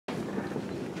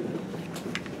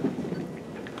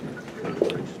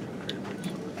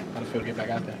feel to get back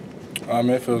out there?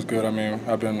 It feels good.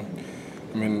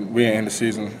 We ain't in the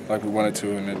season like we wanted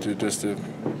to, and just a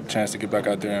chance to get back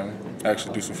out there and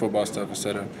actually do some football stuff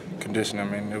instead of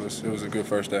conditioning. It was a good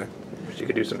first day. Wish you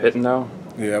could do some hitting though.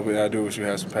 Yeah, I do wish you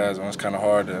had some pads on. It's kind of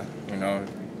hard to,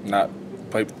 not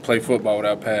play football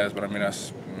without pads, but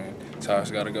that's how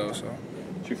it's got to go. So.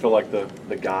 Do you feel like the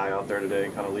guy out there today,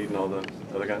 kind of leading all the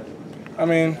other guys?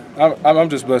 I'm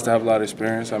just blessed to have a lot of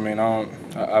experience.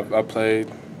 I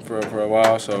played for a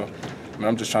while, so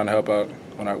I'm just trying to help out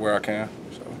where I can.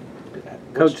 So.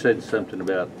 Coach said something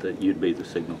about that you'd be the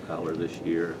signal caller this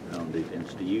year on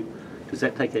defense. Does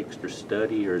that take extra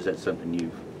study, or is that something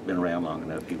you've been around long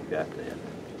enough you've got that?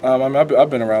 I've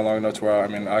been around long enough to where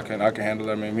I can handle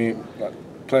it. Me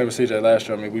playing with CJ last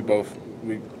year,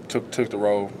 we took the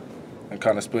role and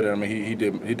kind of split it. He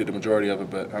did the majority of it,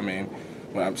 but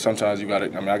sometimes I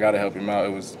gotta help him out.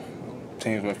 It was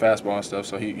teams with fastball and stuff,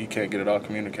 so he can't get it all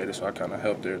communicated. So I kind of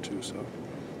helped there too. So.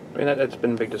 That's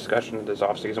been a big discussion this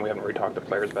offseason. We haven't really talked to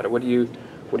players about it. What do you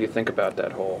think about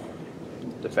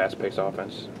the fast-paced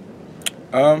offense?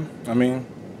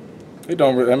 It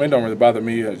don't really bother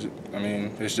me.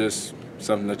 It's just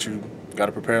something that you got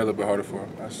to prepare a little bit harder for.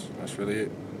 That's really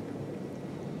it.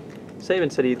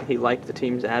 Saban said he liked the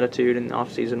team's attitude in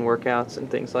off-season workouts and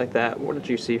things like that. What did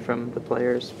you see from the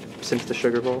players since the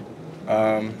Sugar Bowl?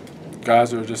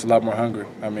 Guys are just a lot more hungry.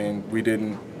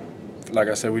 Like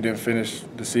I said, we didn't finish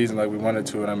the season like we wanted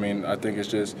to, and I think it's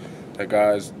just that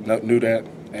guys knew that,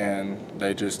 and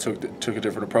they just took a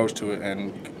different approach to it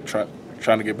and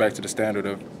trying to get back to the standard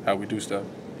of how we do stuff.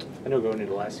 I know going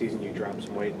into last season you dropped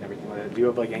some weight and everything like that. Do you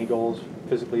have any goals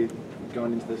physically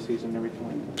going into this season and everything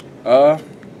like that?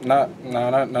 Not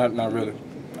really.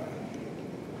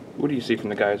 What do you see from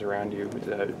the guys around you,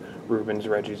 the Rubens,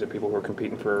 Reggies, the people who are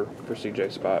competing for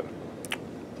CJ's spot?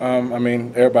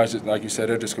 Everybody's just, like you said,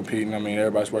 they're just competing.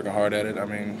 Everybody's working hard at it.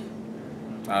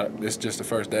 It's just the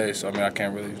first day, so I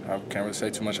can't really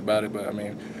say too much about it. But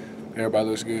everybody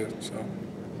looks good. So.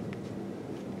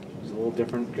 It's a little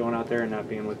different going out there and not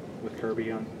being with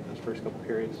Kirby on those first couple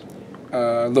periods.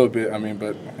 A little bit.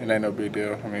 But it ain't no big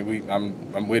deal.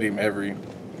 I'm with him every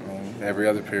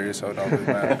other period, so it don't really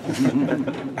matter.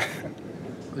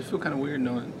 Does it feel kind of weird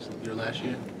knowing it's your last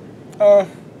year? A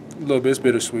little bit. It's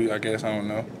bittersweet, I guess. I don't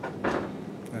know.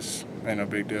 This ain't no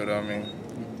big deal, though.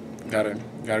 Gotta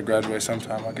graduate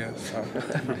sometime, I guess. So.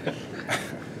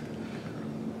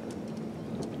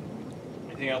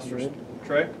 Anything else for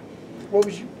Trey? What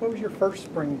was your first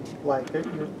spring like? How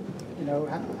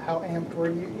amped were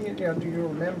you? Do you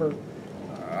remember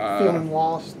feeling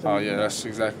lost? Oh yeah, that's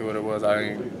exactly what it was. I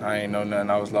ain't know nothing.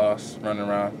 I was lost, running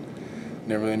around.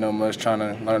 Didn't really know much. Trying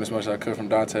to learn as much as I could from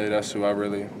Dante. That's who I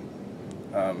really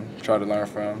tried to learn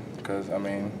from, because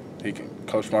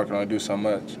Coach Mark can only do so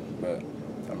much. But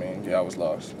I was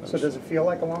lost. So does it feel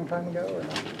like a long time ago, or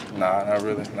not? Nah, not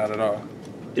really, not at all.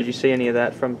 Did you see any of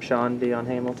that from Sean Dion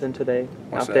Hamilton today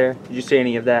What's out that? there? Did you see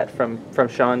any of that from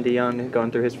Sean Dion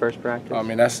going through his first practice?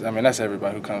 That's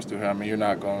everybody who comes through here. You're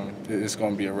not going. It's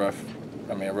going to be a rough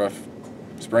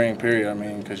spring period.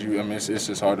 Because it's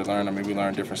just hard to learn. We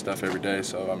learn different stuff every day.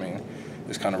 So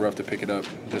it's kind of rough to pick it up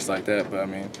just like that. But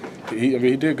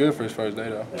he did good for his first day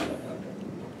though.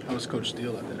 How was Coach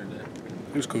Steele out there today?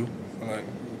 He was cool.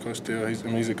 Coach Steele.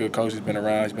 He's a good coach. He's been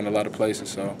around. He's been a lot of places.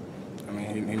 So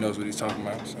he knows what he's talking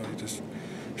about. So he just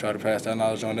tried to pass that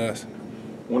knowledge on to us.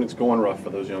 When it's going rough for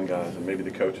those young guys and maybe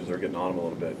the coaches are getting on them a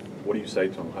little bit, what do you say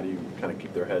to them? How do you kind of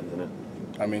keep their heads in it?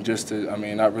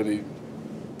 Not really.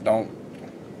 Don't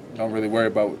really worry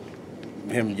about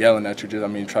him yelling at you.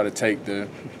 Just try to take the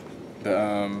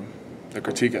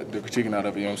critiquing out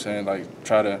of it. You know what I'm saying?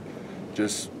 Try to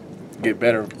just get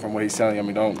better from what he's telling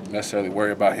you. Don't necessarily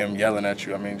worry about him yelling at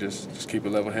you. Just keep a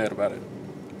level head about it.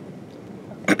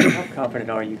 How confident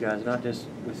are you guys, not just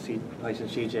with replacing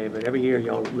CJ, but every year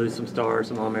y'all lose some stars,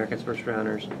 some All-Americans,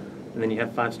 first-rounders, and then you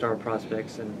have five-star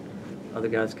prospects and other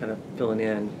guys kind of filling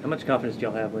in. How much confidence do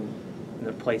y'all have in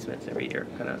the placements every year,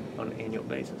 kind of on an annual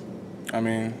basis?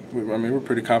 We're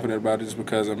pretty confident about it just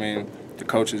because, the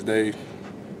coaches, they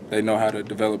know how to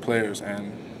develop players,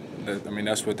 and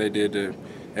that's what they did to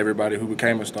everybody who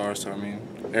became a star. So,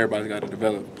 everybody's got to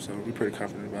develop, so we're pretty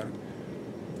confident about it.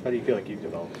 How do you feel like you've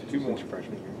developed since your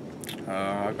freshman year?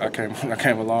 I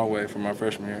came a long way from my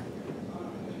freshman year.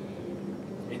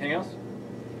 Anything else?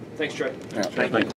 Thanks, Trey. Yeah. Thank you.